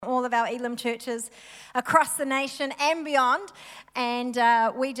all of our Elim churches across the nation and beyond. And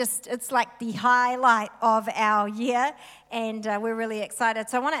it's like the highlight of our year, and we're really excited.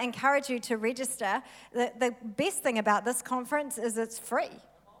 So I want to encourage you to register. The best thing about this conference is it's free.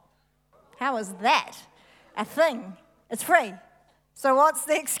 How is that a thing? It's free. So what's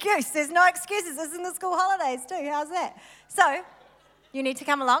the excuse? There's no excuses. This is in the school holidays too. How's that? So you need to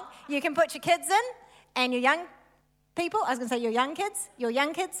come along. You can put your kids in and your young people. I was going to say your young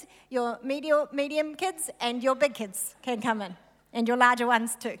kids, your medium kids, and your big kids can come in. And your larger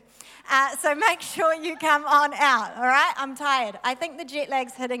ones too. So make sure you come on out, all right? I'm tired. I think the jet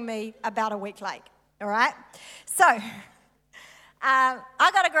lag's hitting me about a week late, all right? So I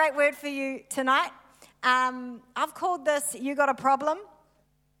got a great word for you tonight. I've called this, You Got a Problem.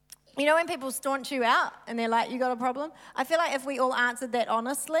 You know when people staunch you out and they're like, you got a problem? I feel like if we all answered that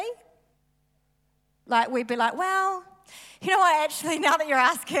honestly, like we'd be like, well, you know what, actually, now that you're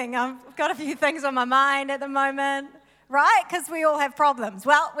asking, I've got a few things on my mind at the moment. Right? Because we all have problems.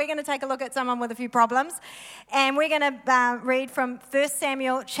 Well, we're going to take a look at someone with a few problems. And we're going to read from 1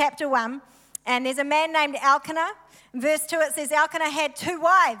 Samuel chapter 1. And there's a man named Elkanah. In verse 2 it says, Elkanah had two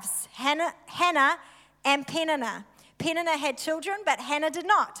wives, Hannah and Peninnah. Peninnah had children, but Hannah did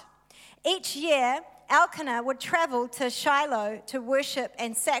not. Each year, Elkanah would travel to Shiloh to worship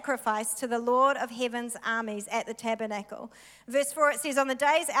and sacrifice to the Lord of Heaven's armies at the tabernacle. Verse 4, it says, on the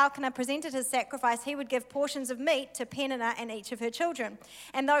days Elkanah presented his sacrifice, he would give portions of meat to Peninnah and each of her children.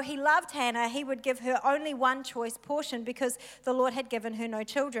 And though he loved Hannah, he would give her only one choice portion because the Lord had given her no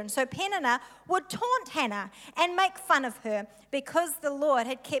children. So Peninnah would taunt Hannah and make fun of her because the Lord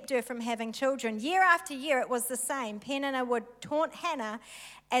had kept her from having children. Year after year, it was the same. Peninnah would taunt Hannah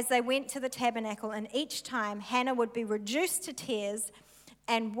as they went to the tabernacle, and each time Hannah would be reduced to tears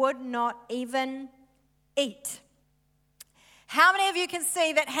and would not even eat. How many of you can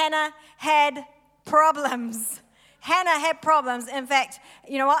see that Hannah had problems? Hannah had problems. In fact,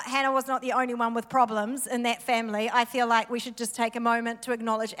 you know what? Hannah was not the only one with problems in that family. I feel like we should just take a moment to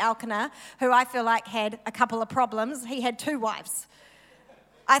acknowledge Elkanah, who I feel like had a couple of problems. He had two wives.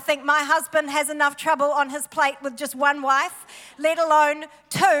 I think my husband has enough trouble on his plate with just one wife, let alone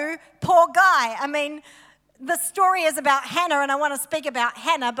two. Poor guy. I mean, the story is about Hannah, and I want to speak about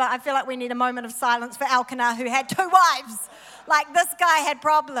Hannah, but I feel like we need a moment of silence for Elkanah, who had two wives. Like, this guy had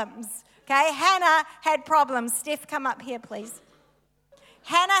problems, okay? Hannah had problems. Steph, come up here, please.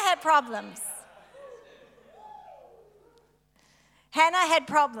 Hannah had problems. Hannah had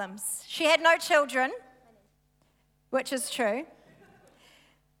problems. She had no children, which is true.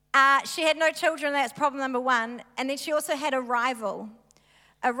 She had no children, that's problem number one. And then she also had a rival.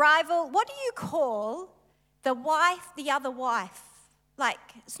 A rival, what do you call the wife, the other wife? Like,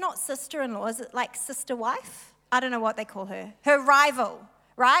 it's not sister-in-law, is it like sister wife? I don't know what they call her. Her rival,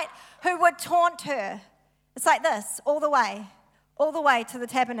 right? Who would taunt her. It's like this, all the way to the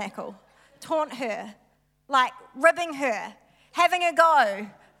tabernacle. Taunt her, like ribbing her, having a go,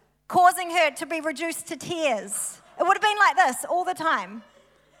 causing her to be reduced to tears. It would have been like this all the time.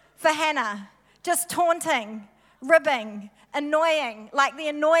 For Hannah, just taunting, ribbing, annoying, like the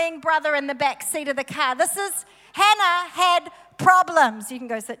annoying brother in the back seat of the car. Hannah had problems. You can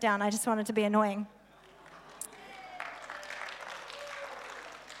go sit down. I just wanted to be annoying.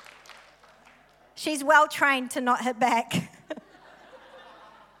 She's well trained to not hit back.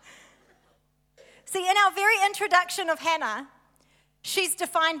 See, in our very introduction of Hannah, she's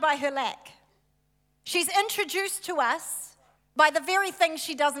defined by her lack. She's introduced to us by the very thing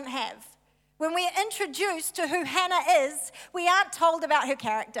she doesn't have. When we are introduced to who Hannah is, we aren't told about her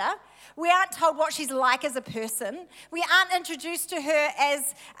character. We aren't told what she's like as a person. We aren't introduced to her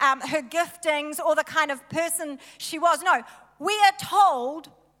as her giftings or the kind of person she was. No, we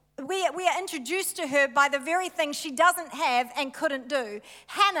are introduced to her by the very thing she doesn't have and couldn't do.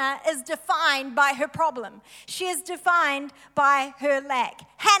 Hannah is defined by her problem. She is defined by her lack.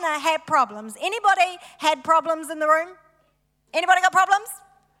 Hannah had problems. Anybody had problems in the room? Anybody got problems?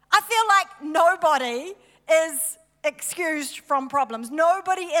 I feel like nobody is excused from problems.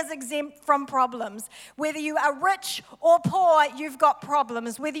 Nobody is exempt from problems. Whether you are rich or poor, you've got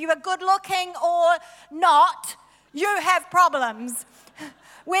problems. Whether you are good looking or not, you have problems.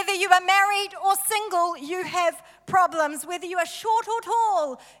 Whether you are married or single, you have problems. Whether you are short or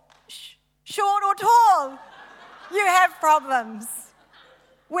tall, you have problems.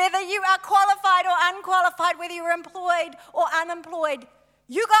 Whether you are qualified or unqualified, whether you're employed or unemployed,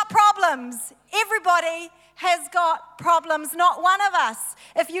 You got problems. Everybody has got problems, not one of us.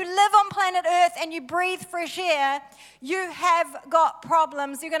 If you live on planet Earth and you breathe fresh air, you have got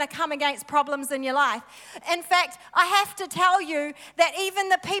problems. You're going to come against problems in your life. In fact, I have to tell you that even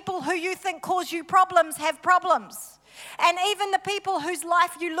the people who you think cause you problems have problems. And even the people whose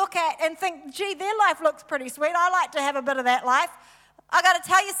life you look at and think, gee, their life looks pretty sweet. I like to have a bit of that life. I got to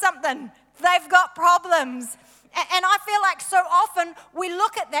tell you something. They've got problems. And I feel like so often we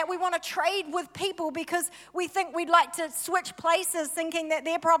look at that, we want to trade with people because we think we'd like to switch places, thinking that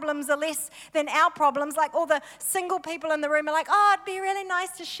their problems are less than our problems. Like all the single people in the room are like, oh, it'd be really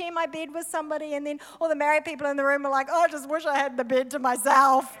nice to share my bed with somebody. And then all the married people in the room are like, oh, I just wish I had the bed to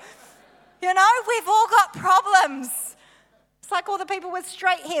myself. You know, we've all got problems. It's like all the people with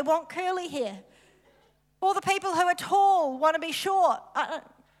straight hair want curly hair. All the people who are tall want to be short.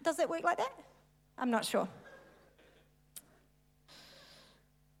 Does it work like that? I'm not sure.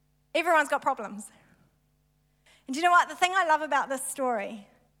 Everyone's got problems. And do you know what? The thing I love about this story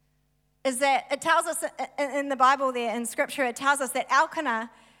is that it tells us in the Bible there, in Scripture, it tells us that Elkanah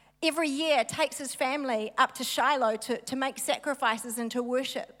every year takes his family up to Shiloh to make sacrifices and to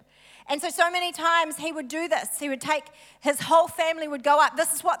worship. And so many times he would do this. He would take, his whole family would go up.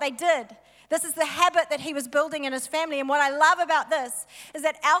 This is what they did. This is the habit that he was building in his family. And what I love about this is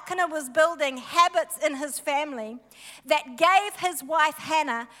that Elkanah was building habits in his family that gave his wife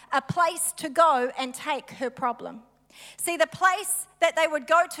Hannah a place to go and take her problem. See, the place that they would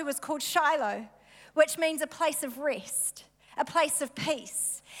go to was called Shiloh, which means a place of rest, a place of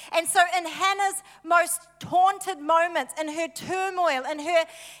peace. And so in Hannah's most taunted moments, in her turmoil, in her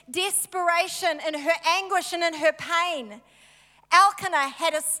desperation, in her anguish, and in her pain, Elkanah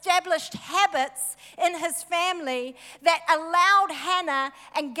had established habits in his family that allowed Hannah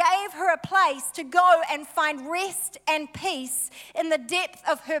and gave her a place to go and find rest and peace in the depth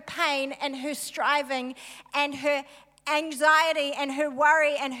of her pain and her striving and her anxiety and her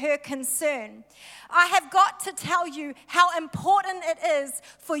worry and her concern. I have got to tell you how important it is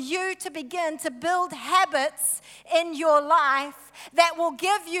for you to begin to build habits in your life that will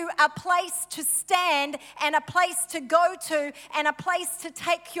give you a place to stand and a place to go to and a place to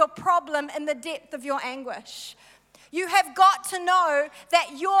take your problem in the depth of your anguish. You have got to know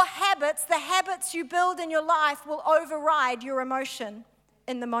that your habits, the habits you build in your life, will override your emotion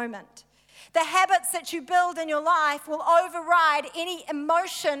in the moment. The habits that you build in your life will override any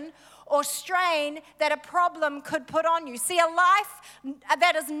emotion or strain that a problem could put on you. See, a life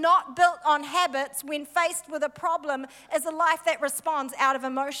that is not built on habits when faced with a problem is a life that responds out of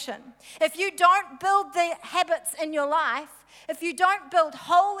emotion. If you don't build the habits in your life, if you don't build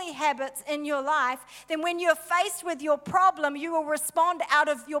holy habits in your life, then when you're faced with your problem, you will respond out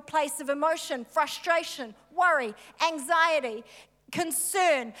of your place of emotion, frustration, worry, anxiety,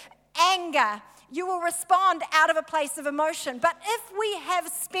 concern, anger. You will respond out of a place of emotion. But if we have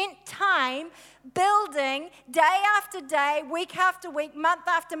spent time building day after day, week after week, month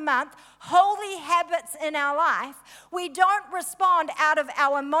after month, holy habits in our life, we don't respond out of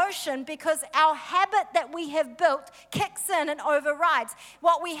our emotion because our habit that we have built kicks in and overrides.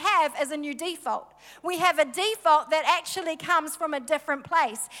 What we have is a new default. We have a default that actually comes from a different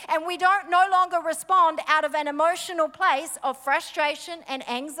place. And we don't no longer respond out of an emotional place of frustration and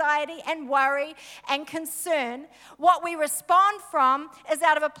anxiety and worry and concern. What we respond from is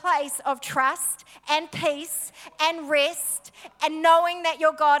out of a place of trust and peace and rest and knowing that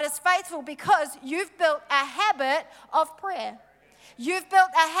your God is faithful because you've built a habit of prayer. You've built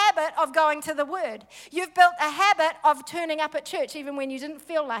a habit of going to the Word. You've built a habit of turning up at church even when you didn't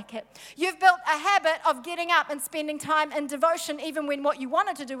feel like it. You've built a habit of getting up and spending time in devotion even when what you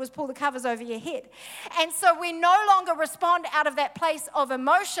wanted to do was pull the covers over your head. And so we no longer respond out of that place of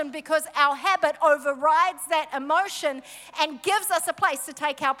emotion because our habit overrides that emotion and gives us a place to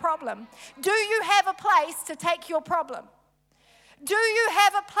take our problem. Do you have a place to take your problem? Do you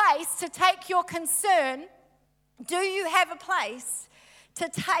have a place to take your concern? Do you have a place to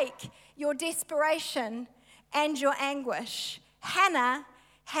take your desperation and your anguish? Hannah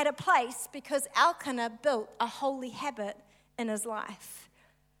had a place because Elkanah built a holy habit in his life.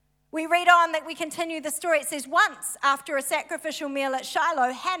 We read on that we continue the story. It says, once after a sacrificial meal at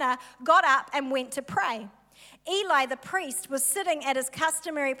Shiloh, Hannah got up and went to pray. Eli the priest was sitting at his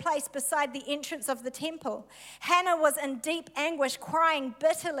customary place beside the entrance of the temple. Hannah was in deep anguish, crying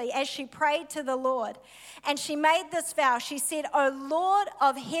bitterly as she prayed to the Lord. And she made this vow. She said, O Lord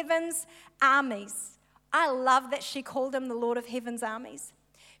of heaven's armies. I love that she called him the Lord of heaven's armies.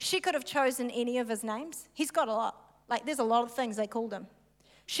 She could have chosen any of his names. He's got a lot. There's a lot of things they called him.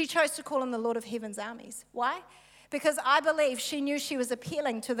 She chose to call him the Lord of heaven's armies. Why? because I believe she knew she was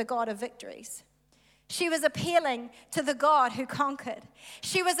appealing to the God of victories. She was appealing to the God who conquered.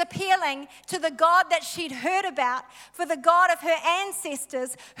 She was appealing to the God that she'd heard about, for the God of her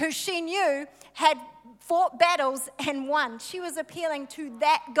ancestors who she knew had fought battles and won. She was appealing to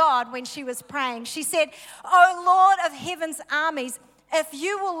that God when she was praying. She said, "O Lord of heaven's armies, if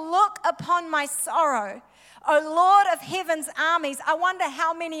you will look upon my sorrow, O Lord of heaven's armies." I wonder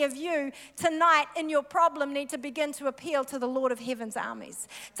how many of you tonight in your problem need to begin to appeal to the Lord of heaven's armies,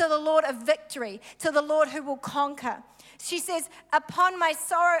 to the Lord of victory, to the Lord who will conquer. She says,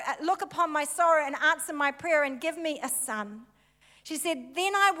 look upon my sorrow and answer my prayer and give me a son. She said,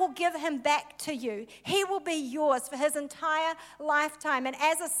 then I will give him back to you. He will be yours for his entire lifetime. And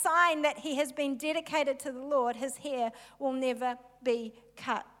as a sign that he has been dedicated to the Lord, his hair will never be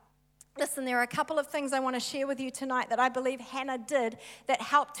cut. Listen, there are a couple of things I want to share with you tonight that I believe Hannah did that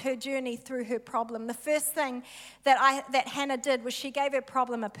helped her journey through her problem. The first thing that Hannah did was she gave her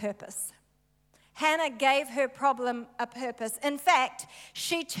problem a purpose. Hannah gave her problem a purpose. In fact,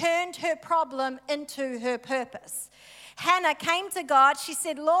 she turned her problem into her purpose. Hannah came to God. She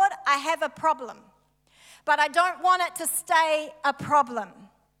said, "Lord, I have a problem, but I don't want it to stay a problem.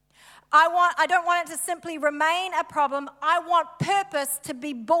 I don't want it to simply remain a problem. I want purpose to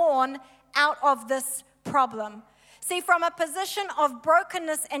be born out of this problem." See, from a position of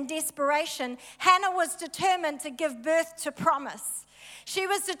brokenness and desperation, Hannah was determined to give birth to promise. She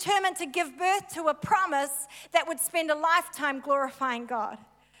was determined to give birth to a promise that would spend a lifetime glorifying God.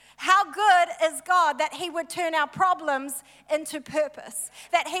 How good is God that he would turn our problems into purpose,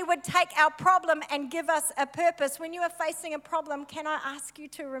 that he would take our problem and give us a purpose. When you are facing a problem, can I ask you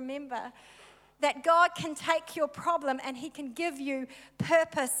to remember that God can take your problem and he can give you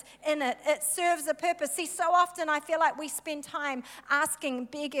purpose in it. It serves a purpose. See, so often I feel like we spend time asking,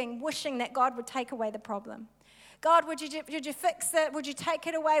 begging, wishing that God would take away the problem. God, would you fix it? Would you take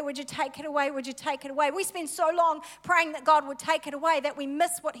it away? Would you take it away? Would you take it away? We spend so long praying that God would take it away that we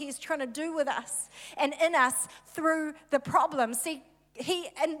miss what he is trying to do with us and in us through the problem. See, he,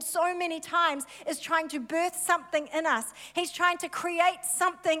 and so many times, is trying to birth something in us. He's trying to create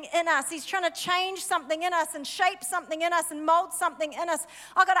something in us. He's trying to change something in us and shape something in us and mold something in us.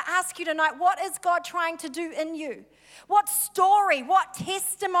 I've got to ask you tonight, what is God trying to do in you? What story, what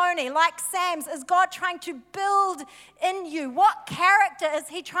testimony, like Sam's, is God trying to build in you? What character is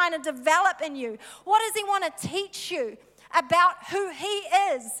he trying to develop in you? What does he want to teach you about who he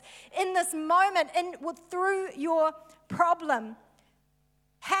is in this moment and through your problem?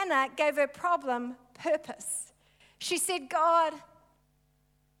 Hannah gave her problem purpose. She said, God,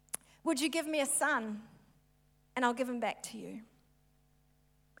 would you give me a son and I'll give him back to you?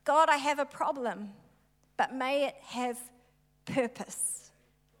 God, I have a problem, but may it have purpose.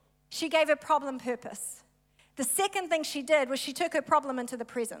 She gave her problem purpose. The second thing she did was she took her problem into the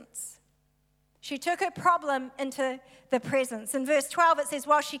presence. She took her problem into the presence. In verse 12 it says,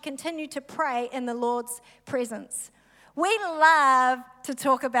 while she continued to pray in the Lord's presence. We love to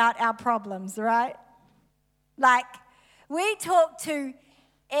talk about our problems, right? Like, we talk to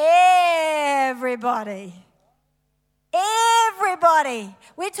everybody. Everybody.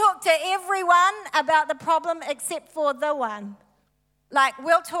 We talk to everyone about the problem except for the one. Like,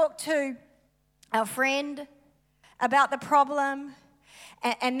 we'll talk to our friend about the problem,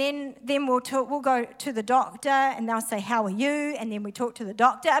 and then we'll go to the doctor, and they'll say, how are you? And then we talk to the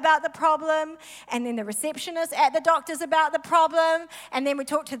doctor about the problem, and then the receptionist at the doctor's about the problem, and then we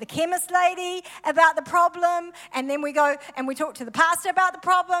talk to the chemist lady about the problem, and then we go and we talk to the pastor about the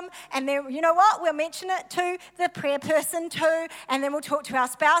problem, and then, you know what, we'll mention it to the prayer person too, and then we'll talk to our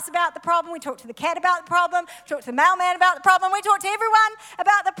spouse about the problem, we talk to the cat about the problem, talk to the mailman about the problem, we talk to everyone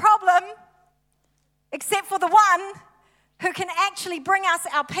about the problem, except for the one who can actually bring us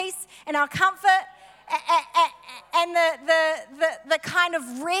our peace and our comfort and the kind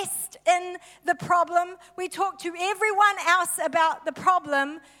of rest in the problem. We talk to everyone else about the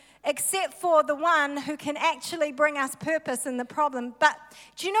problem except for the one who can actually bring us purpose in the problem. But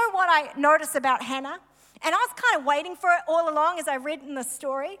do you know what I noticed about Hannah? And I was kind of waiting for it all along as I read in the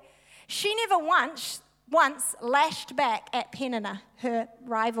story. She never once lashed back at Peninnah, her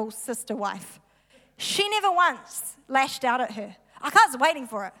rival sister wife. She never once lashed out at her. I was waiting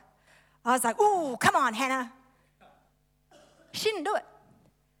for it. I was like, ooh, come on, Hannah. She didn't do it.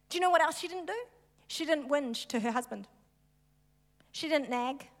 Do you know what else she didn't do? She didn't whinge to her husband. She didn't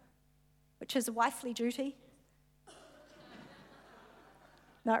nag, which is a wifely duty.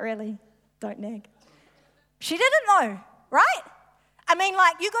 Not really. Don't nag. She didn't though, right? I mean,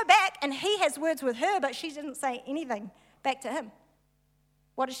 like, you go back and he has words with her, but she didn't say anything back to him.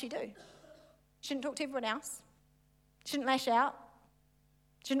 What did she do? She didn't talk to everyone else. She didn't lash out.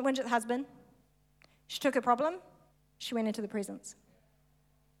 She didn't whinge at the husband. She took her problem. She went into the presence.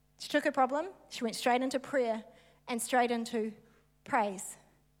 She took her problem. She went straight into prayer and straight into praise.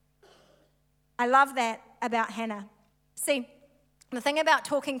 I love that about Hannah. See, the thing about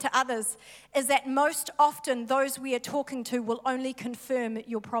talking to others is that most often those we are talking to will only confirm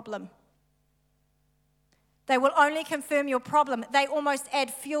your problem. They will only confirm your problem. They almost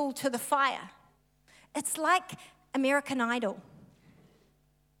add fuel to the fire. It's like American Idol.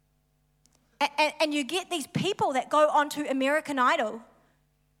 And you get these people that go onto American Idol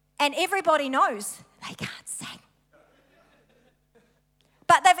and everybody knows they can't sing.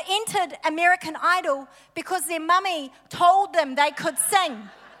 But they've entered American Idol because their mummy told them they could sing.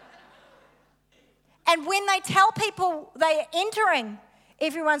 And when they tell people they're entering,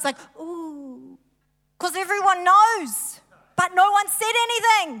 everyone's like, ooh, because everyone knows, but no one said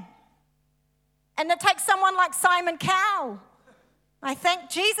anything. And it takes someone like Simon Cowell. I thank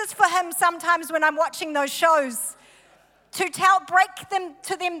Jesus for him sometimes when I'm watching those shows to break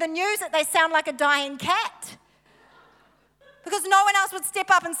to them the news that they sound like a dying cat. Because no one else would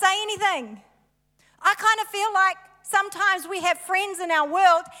step up and say anything. I kind of feel like sometimes we have friends in our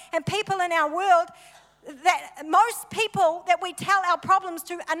world and people in our world that most people that we tell our problems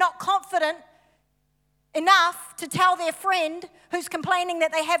to are not confident enough to tell their friend who's complaining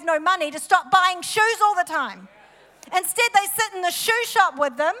that they have no money to stop buying shoes all the time. Instead, they sit in the shoe shop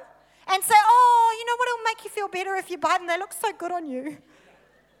with them and say, oh, you know what, it'll make you feel better if you buy them. They look so good on you.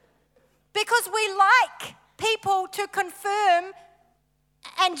 Because we like people to confirm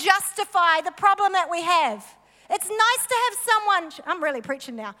and justify the problem that we have. It's nice to have someone, I'm really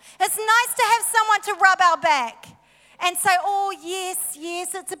preaching now. It's nice to have someone to rub our back and say, oh, yes,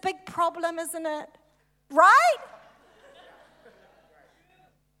 it's a big problem, isn't it? Right?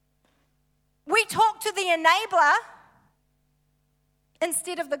 We talk to the enabler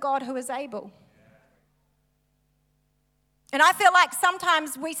instead of the God who is able. And I feel like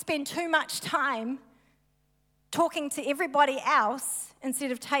sometimes we spend too much time talking to everybody else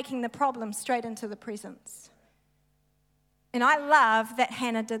instead of taking the problem straight into the presence. And I love that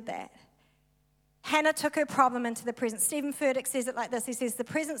Hannah did that. Hannah took her problem into the presence. Stephen Furtick says it like this. He says, the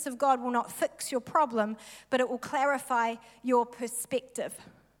presence of God will not fix your problem, but it will clarify your perspective.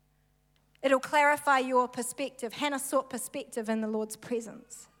 It'll clarify your perspective. Hannah sought perspective in the Lord's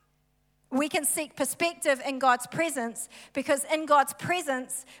presence. We can seek perspective in God's presence because in God's presence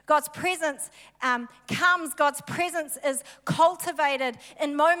comes, God's presence is cultivated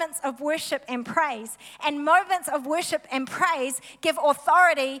in moments of worship and praise. And moments of worship and praise take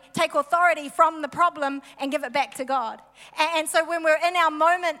authority from the problem and give it back to God. And so when we're in our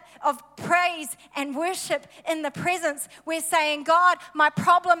moment of praise and worship in the presence, we're saying, God, my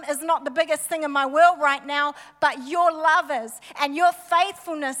problem is not the biggest thing in my world right now, but your love is, and your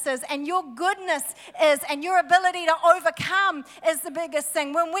faithfulness is, and your goodness is, and your ability to overcome is the biggest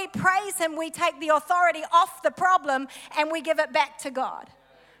thing. When we praise him, we take the authority off the problem and we give it back to God.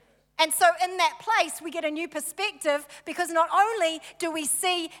 And so in that place, we get a new perspective because not only do we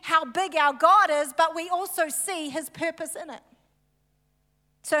see how big our God is, but we also see his purpose in it.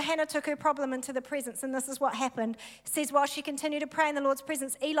 So Hannah took her problem into the presence, and this is what happened. It says, while she continued to pray in the Lord's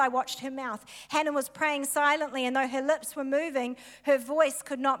presence, Eli watched her mouth. Hannah was praying silently, and though her lips were moving, her voice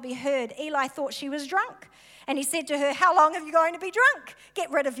could not be heard. Eli thought she was drunk, and he said to her, how long are you going to be drunk?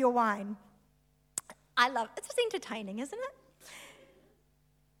 Get rid of your wine. I love it. It's just entertaining, isn't it?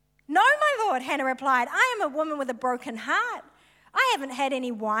 No, my Lord, Hannah replied, I am a woman with a broken heart. I haven't had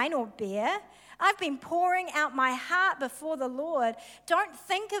any wine or beer. I've been pouring out my heart before the Lord. Don't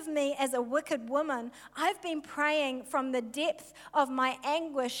think of me as a wicked woman. I've been praying from the depth of my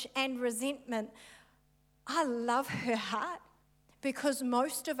anguish and resentment. I love her heart because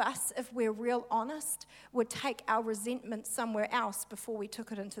most of us, if we're real honest, would take our resentment somewhere else before we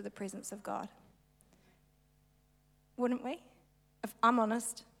took it into the presence of God. Wouldn't we? If I'm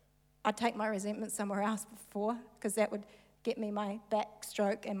honest, I'd take my resentment somewhere else before because that would get me my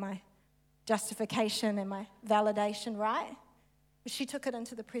backstroke and my justification and my validation, right? But she took it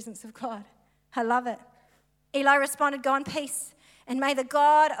into the presence of God. I love it. Eli responded, go in peace, and may the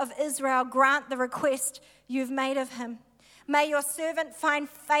God of Israel grant the request you've made of him. May your servant find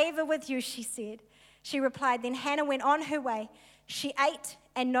favor with you, she said. She replied, then Hannah went on her way. She ate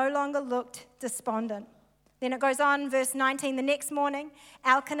and no longer looked despondent. Then it goes on, verse 19, the next morning,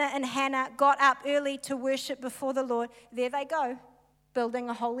 Elkanah and Hannah got up early to worship before the Lord. There they go, building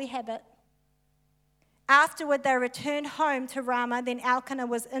a holy habit. Afterward, they returned home to Ramah. Then Elkanah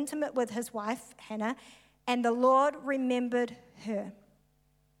was intimate with his wife, Hannah, and the Lord remembered her.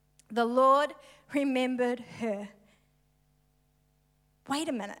 The Lord remembered her. wait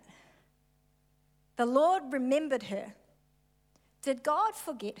a minute. The Lord remembered her. Did God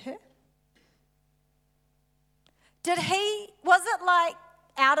forget her? Was it like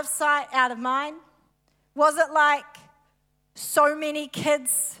out of sight, out of mind? Was it like so many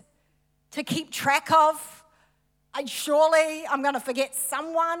kids to keep track of? Surely I'm going to forget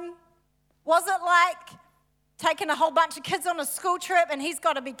someone. Was it like taking a whole bunch of kids on a school trip and he's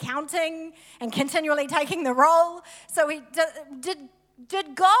got to be counting and continually taking the roll? So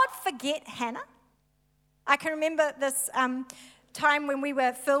did God forget Hannah? I can remember this time when we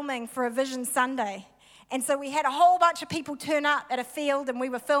were filming for a Vision Sunday. And so we had a whole bunch of people turn up at a field and we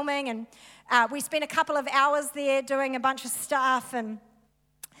were filming, and we spent a couple of hours there doing a bunch of stuff, and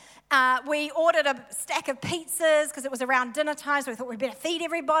we ordered a stack of pizzas because it was around dinner time, so we thought we'd better feed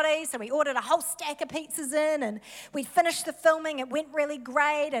everybody. So we ordered a whole stack of pizzas in, and we finished the filming. It went really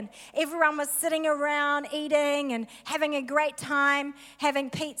great, and everyone was sitting around eating and having a great time having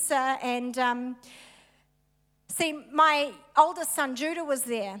pizza. And see, my oldest son Judah was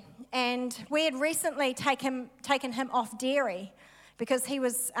there, and we had recently taken him off dairy because he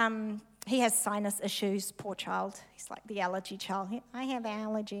has sinus issues, poor child. He's like the allergy child. I have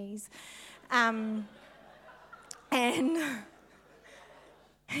allergies. And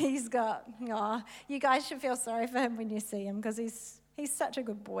he's got, you guys should feel sorry for him when you see him because he's such a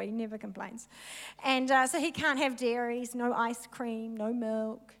good boy. He never complains. And so he can't have dairies, no ice cream, no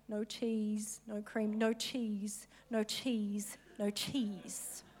milk, no cheese, no cream, no cheese, no cheese, no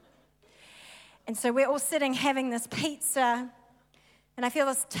cheese. And so we're all sitting having this pizza, and I feel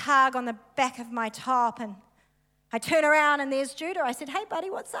this tug on the back of my top, and I turn around and there's Judah. I said, "Hey buddy,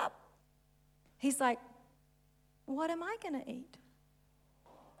 what's up?" He's like, "What am I going to eat?"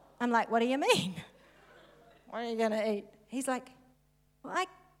 I'm like, "What do you mean? What are you going to eat?" He's like, "Well, I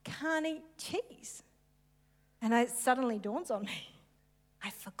can't eat cheese." And it suddenly dawns on me,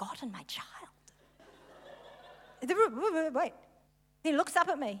 I've forgotten my child. Wait. He looks up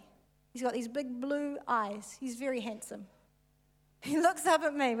at me. He's got these big blue eyes. He's very handsome. He looks up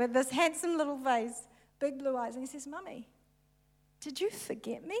at me with this handsome little face, big blue eyes, and he says, "Mummy, did you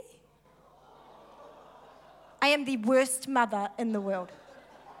forget me?" I am the worst mother in the world.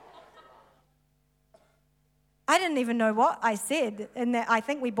 I didn't even know what I said, and I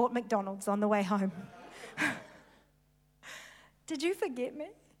think we bought McDonald's on the way home. Did you forget me?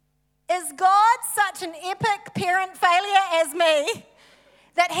 Is God such an epic parent failure as me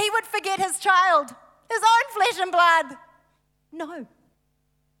that he would forget his child, his own flesh and blood? No,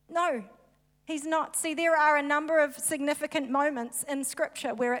 he's not. See, there are a number of significant moments in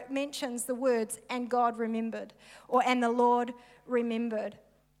Scripture where it mentions the words, "and God remembered," or "and the Lord remembered."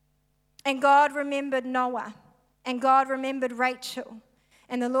 And God remembered Noah, and God remembered Rachel,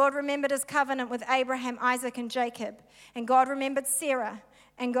 and the Lord remembered his covenant with Abraham, Isaac, and Jacob, and God remembered Sarah,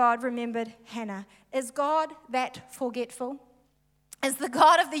 and God remembered Hannah. Is God that forgetful? Is the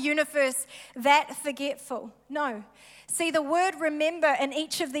God of the universe that forgetful? No. See, the word remember in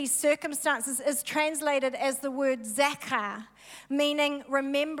each of these circumstances is translated as the word zakar, meaning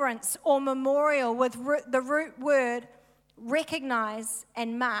remembrance or memorial, with the root word recognize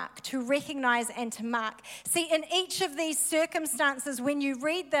and mark, to recognize and to mark. See, in each of these circumstances, when you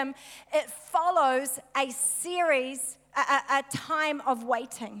read them, it follows a series, a time of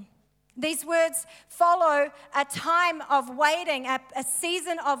waiting. These words follow a time of waiting, a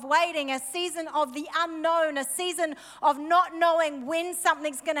season of waiting, a season of the unknown, a season of not knowing when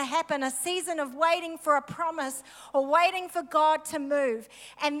something's going to happen, a season of waiting for a promise or waiting for God to move.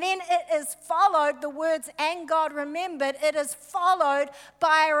 And then it is followed, the words "and God remembered," it is followed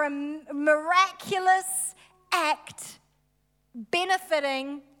by a miraculous act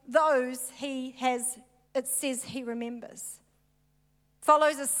benefiting those it says he remembers.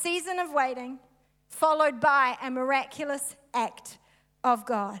 Follows a season of waiting, followed by a miraculous act of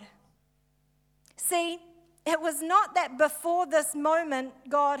God. See, it was not that before this moment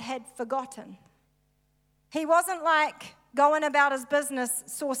God had forgotten. He wasn't like going about his business,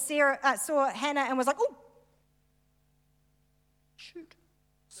 saw Hannah and was like, "Oh, shoot,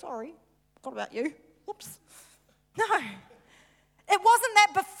 sorry, forgot about you, whoops." No, it wasn't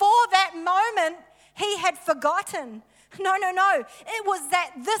that before that moment he had forgotten. No. It was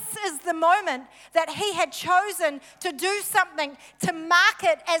that this is the moment that he had chosen to do something, to mark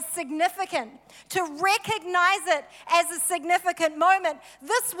it as significant, to recognize it as a significant moment.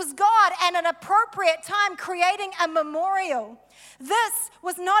 This was God at an appropriate time creating a memorial. This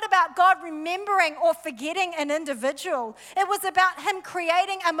was not about God remembering or forgetting an individual. It was about him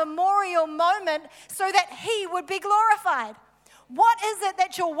creating a memorial moment so that he would be glorified. What is it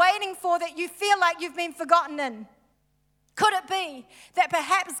that you're waiting for that you feel like you've been forgotten in? Could it be that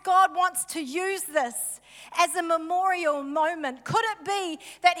perhaps God wants to use this as a memorial moment? Could it be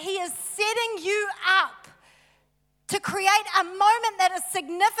that He is setting you up to create a moment that is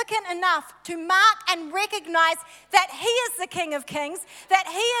significant enough to mark and recognize that He is the King of Kings, that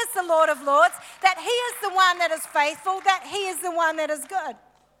He is the Lord of Lords, that He is the one that is faithful, that He is the one that is good?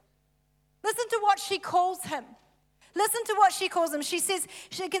 Listen to what she calls Him. Listen to what she calls him. She says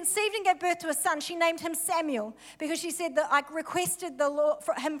she conceived and gave birth to a son. She named him Samuel because she said that I requested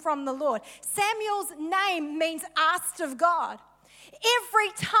him from the Lord. Samuel's name means asked of God.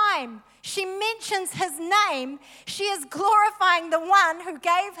 Every time she mentions his name, she is glorifying the one who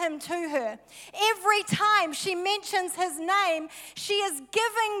gave him to her. Every time she mentions his name, she is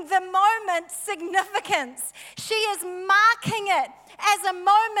giving the moment significance. She is marking it as a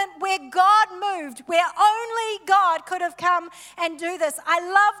moment where God moved, where only God could have come and do this. I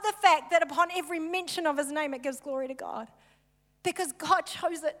love the fact that upon every mention of his name, it gives glory to God, because God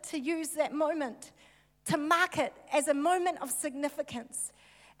chose it to use that moment, to mark it as a moment of significance,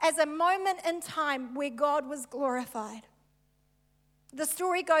 as a moment in time where God was glorified. The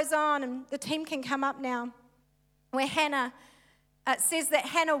story goes on, and the team can come up now, where Hannah, it says that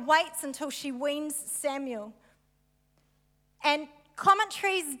Hannah waits until she weans Samuel. And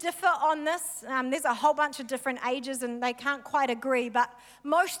commentaries differ on this. There's a whole bunch of different ages and they can't quite agree, but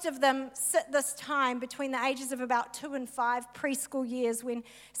most of them sit this time between the ages of about 2 and 5 preschool years when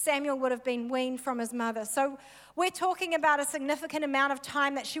Samuel would have been weaned from his mother. So we're talking about a significant amount of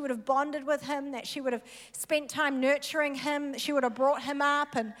time that she would have bonded with him, that she would have spent time nurturing him, that she would have brought him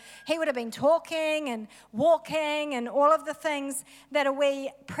up, and he would have been talking and walking and all of the things that a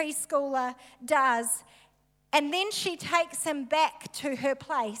wee preschooler does. And then she takes him back to her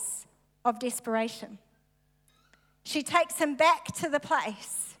place of desperation. She takes him back to the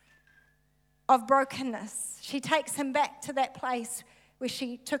place of brokenness. She takes him back to that place where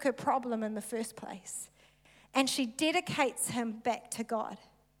she took her problem in the first place. And she dedicates him back to God.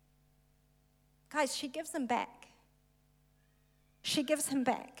 Guys, she gives him back. She gives him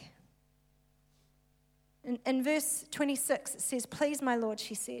back. In verse 26, it says, "Please, my Lord,"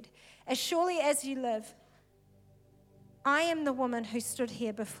 she said, "as surely as you live, I am the woman who stood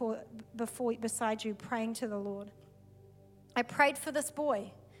here beside you praying to the Lord. I prayed for this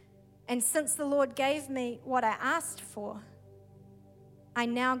boy, and since the Lord gave me what I asked for, I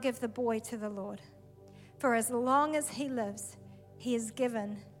now give the boy to the Lord. For as long as he lives, he is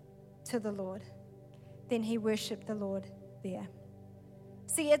given to the Lord." Then he worshiped the Lord there.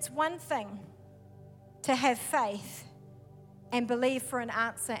 See, it's one thing to have faith and believe for an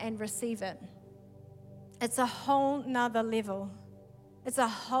answer and receive it. It's a whole nother level. It's a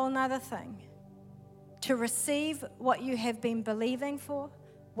whole nother thing to receive what you have been believing for,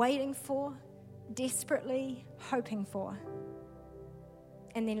 waiting for, desperately hoping for,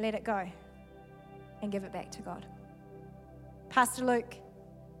 and then let it go and give it back to God. Pastor Luke,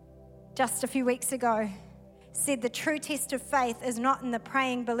 just a few weeks ago, said the true test of faith is not in the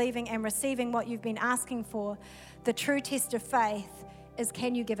praying, believing, and receiving what you've been asking for. The true test of faith is,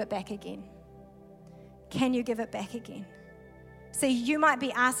 can you give it back again? Can you give it back again? See, you might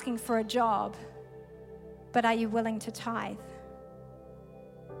be asking for a job, but are you willing to tithe?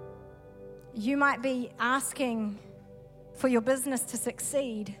 You might be asking for your business to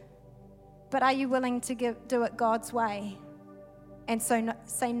succeed, but are you willing to do it God's way and so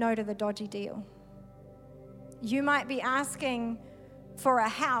say no to the dodgy deal? You might be asking for a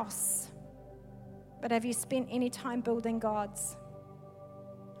house, but have you spent any time building God's?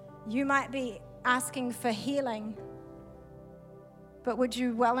 You might be asking for healing, but would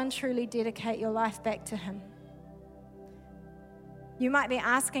you well and truly dedicate your life back to Him? You might be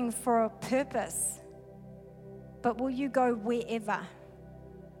asking for a purpose, but will you go wherever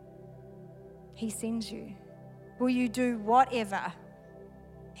He sends you? Will you do whatever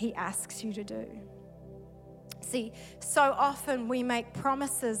He asks you to do? See, so often we make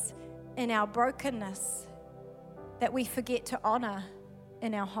promises in our brokenness that we forget to honor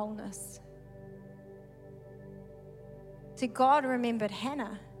in our wholeness. See, God remembered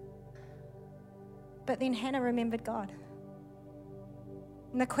Hannah, but then Hannah remembered God.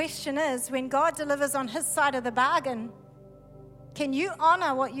 And the question is, when God delivers on His side of the bargain, can you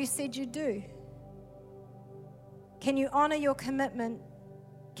honor what you said you'd do? Can you honor your commitment?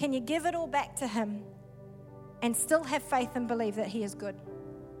 Can you give it all back to Him and still have faith and believe that He is good?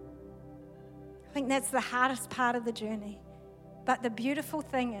 I think that's the hardest part of the journey. But the beautiful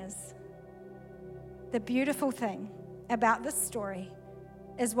thing about this story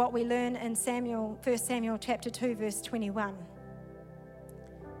is what we learn in 1 Samuel chapter 2, verse 21.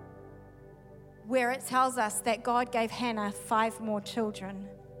 where it tells us that God gave Hannah 5 more children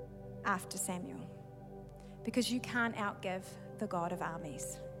after Samuel. Because you can't outgive the God of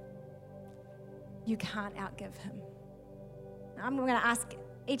armies. You can't outgive him. I'm going to ask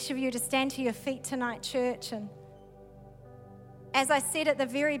each of you to stand to your feet tonight, church. And as I said at the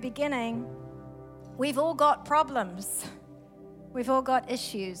very beginning, we've all got problems. We've all got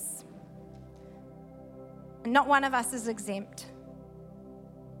issues. And not one of us is exempt.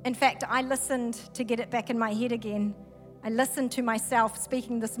 In fact, I listened to get it back in my head again. I listened to myself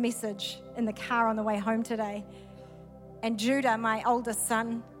speaking this message in the car on the way home today. And Judah, my oldest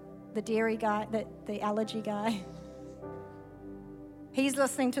son, the dairy guy, the allergy guy, he's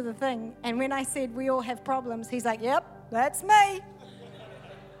listening to the thing. And when I said we all have problems, he's like, yep, that's me.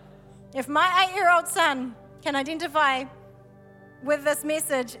 If my 8-year-old son can identify with this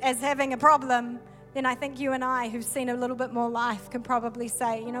message as having a problem, then I think you and I, who've seen a little bit more life, can probably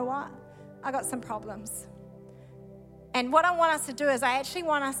say, you know what? I got some problems. And what I want us to do is I actually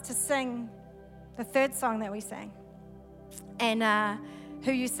want us to sing the 3rd song that we sang, and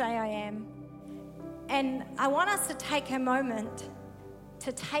Who You Say I Am. And I want us to take a moment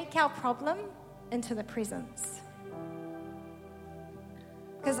to take our problem into the presence.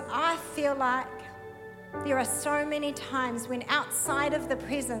 Because I feel like there are so many times when outside of the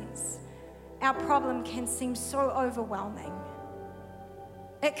presence, our problem can seem so overwhelming.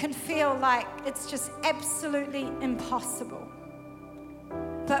 It can feel like it's just absolutely impossible.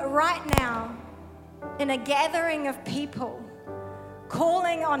 But right now, in a gathering of people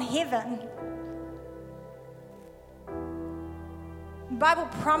calling on heaven, the Bible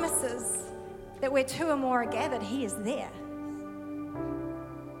promises that where 2 or more are gathered, He is there.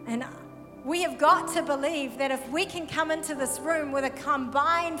 And we have got to believe that if we can come into this room with a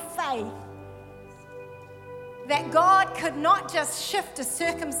combined faith, that God could not just shift a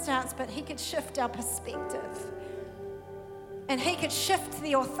circumstance, but He could shift our perspective. And He could shift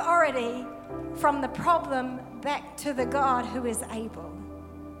the authority from the problem back to the God who is able.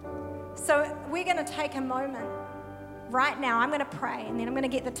 So we're going to take a moment right now. I'm going to pray, and then I'm going to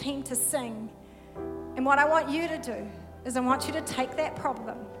get the team to sing. And what I want you to do is I want you to take that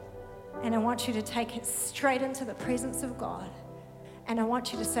problem, and I want you to take it straight into the presence of God. And I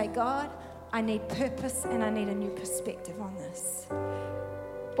want you to say, God, I need purpose and I need a new perspective on this.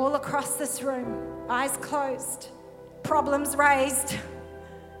 All across this room, eyes closed, problems raised,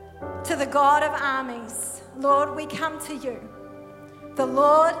 to the God of armies. Lord, we come to you, the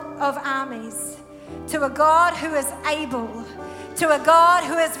Lord of armies, to a God who is able, to a God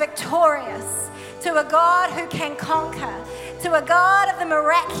who is victorious, to a God who can conquer, to a God of the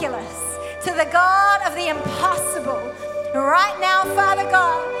miraculous, to the God of the impossible. Right now, Father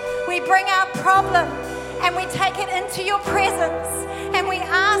God, we bring our problem and we take it into your presence, and we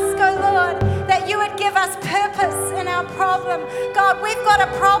ask, oh Lord, that you would give us purpose in our problem. God, we've got a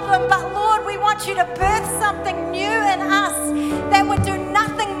problem, but Lord, we want you to birth something new in us that would do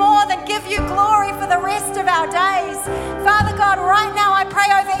nothing more than give you glory for the rest of our days. Father God, right now I pray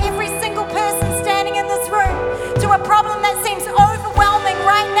over every single person standing in this room to a problem that seems overwhelming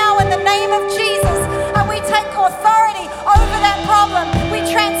right now in the name of Jesus. And we take authority over that problem. We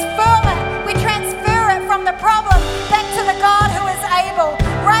transfer it from the problem back to the God who is able.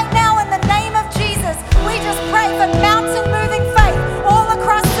 Right now, in the name of Jesus, we just pray for mountain-moving faith all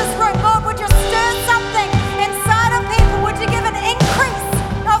across this room. Lord, would you stir something inside of people? Would you give an increase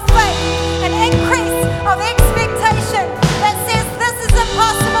of faith, an increase of expectation that says this is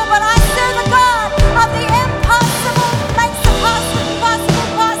impossible, but I serve a God of the impossible, makes the possible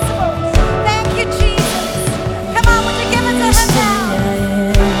possible. Thank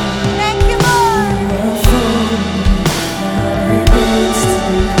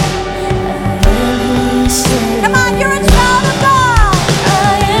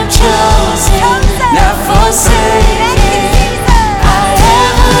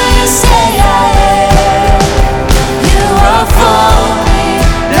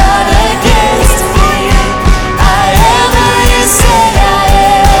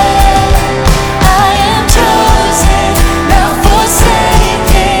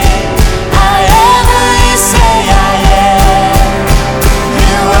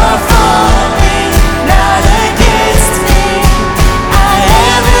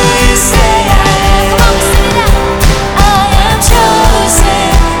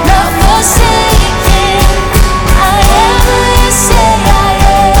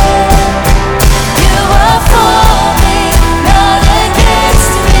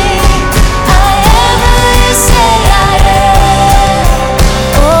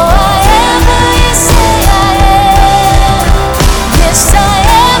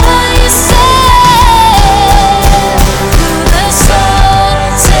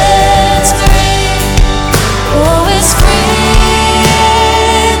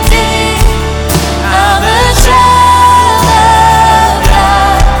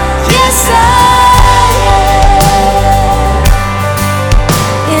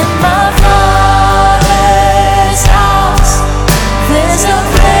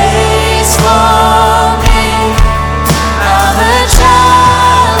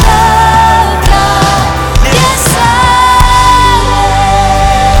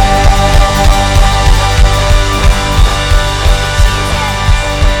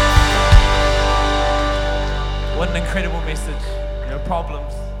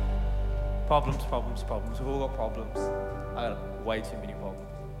problems. We've all got problems. I got way too many problems.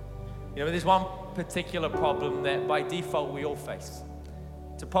 But there's one particular problem that by default we all face.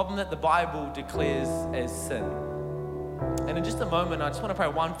 It's a problem that the Bible declares as sin. And in just a moment, I just want to pray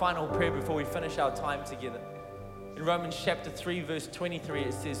one final prayer before we finish our time together. In Romans chapter 3, verse 23,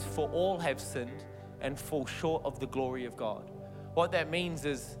 it says, "For all have sinned and fall short of the glory of God." What that means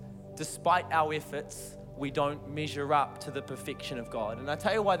is, despite our efforts, we don't measure up to the perfection of God. And I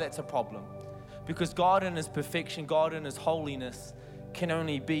tell you why that's a problem. Because God in His perfection, God in His holiness, can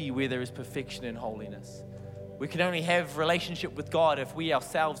only be where there is perfection and holiness. We can only have relationship with God if we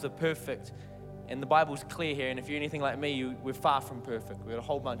ourselves are perfect. And the Bible's clear here, and if you're anything like me, we're far from perfect. We've got a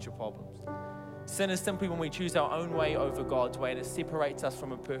whole bunch of problems. Sin is simply when we choose our own way over God's way, and it separates us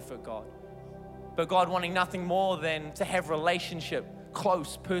from a perfect God. But God, wanting nothing more than to have relationship,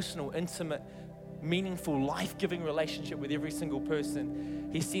 close, personal, intimate, meaningful, life-giving relationship with every single person,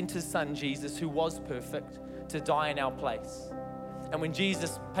 He sent His Son, Jesus, who was perfect, to die in our place. And when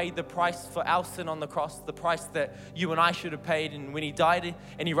Jesus paid the price for our sin on the cross, the price that you and I should have paid, and when He died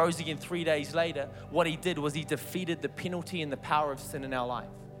and He rose again 3 days later, what He did was He defeated the penalty and the power of sin in our life.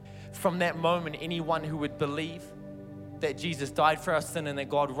 From that moment, anyone who would believe that Jesus died for our sin and that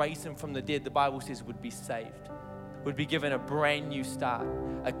God raised Him from the dead, the Bible says, would be saved, would be given a brand new start,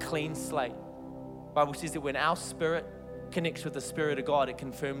 a clean slate. The Bible says that when our spirit connects with the Spirit of God, it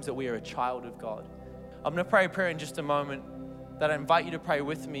confirms that we are a child of God. I'm going to pray a prayer in just a moment that I invite you to pray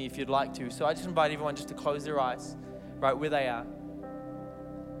with me if you'd like to. So I just invite everyone just to close their eyes right where they are.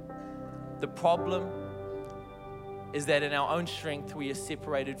 The problem is that in our own strength, we are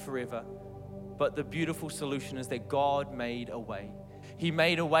separated forever. But the beautiful solution is that God made a way. He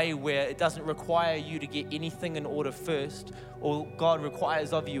made a way where it doesn't require you to get anything in order first. All God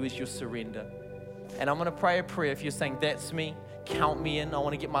requires of you is your surrender. And I'm going to pray a prayer. If you're saying, that's me, count me in. I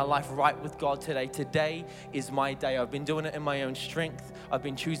want to get my life right with God today. Today is my day. I've been doing it in my own strength. I've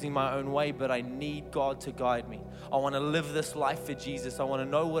been choosing my own way, but I need God to guide me. I want to live this life for Jesus. I want to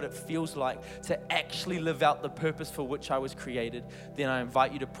know what it feels like to actually live out the purpose for which I was created. Then I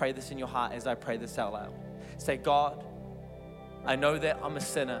invite you to pray this in your heart as I pray this out loud. Say, God, I know that I'm a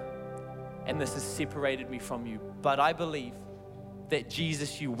sinner and this has separated me from you, but I believe that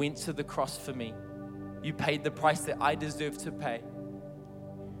Jesus, you went to the cross for me. You paid the price that I deserve to pay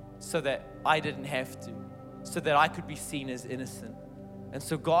so that I didn't have to, so that I could be seen as innocent. And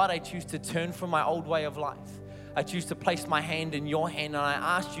so God, I choose to turn from my old way of life. I choose to place my hand in your hand, and I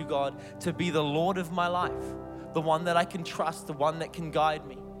ask you, God, to be the Lord of my life, the one that I can trust, the one that can guide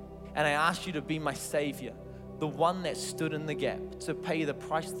me. And I ask you to be my Savior, the one that stood in the gap to pay the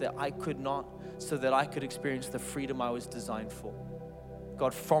price that I could not, so that I could experience the freedom I was designed for.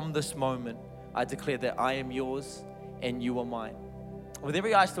 God, from this moment, I declare that I am yours and you are mine. With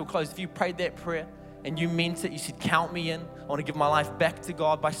every eye still closed, if you prayed that prayer and you meant it, you said, count me in. I want to give my life back to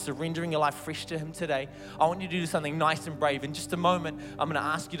God by surrendering your life fresh to Him today. I want you to do something nice and brave. In just a moment, I'm going to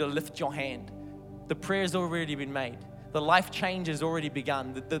ask you to lift your hand. The prayer has already been made. The life change has already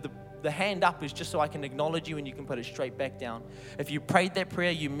begun. The hand up is just so I can acknowledge you and you can put it straight back down. If you prayed that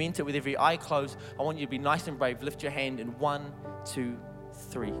prayer, you meant it with every eye closed, I want you to be nice and brave. Lift your hand in 1, 2,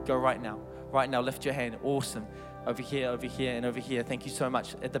 3. Go right now. Right now, lift your hand. Awesome. Over here, and over here. Thank you so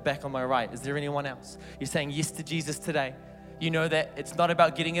much. At the back on my right, is there anyone else? You're saying yes to Jesus today. You know that it's not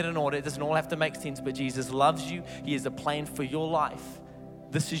about getting it in order. It doesn't all have to make sense, but Jesus loves you. He has a plan for your life.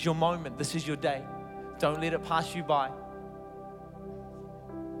 This is your moment. This is your day. Don't let it pass you by.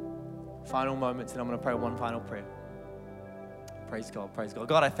 Final moments, and I'm going to pray one final prayer. Praise God, praise God.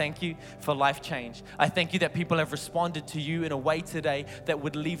 God, I thank you for life change. I thank you that people have responded to you in a way today that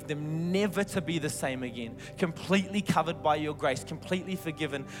would leave them never to be the same again. Completely covered by your grace, completely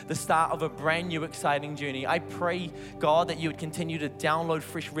forgiven, the start of a brand new exciting journey. I pray, God, that you would continue to download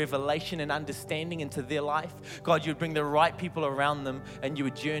fresh revelation and understanding into their life. God, you would bring the right people around them and you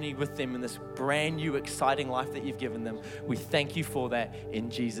would journey with them in this brand new exciting life that you've given them. We thank you for that in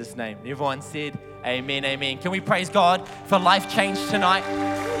Jesus' name. Everyone said, amen, amen. Can we praise God for life change tonight?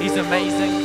 He's amazing.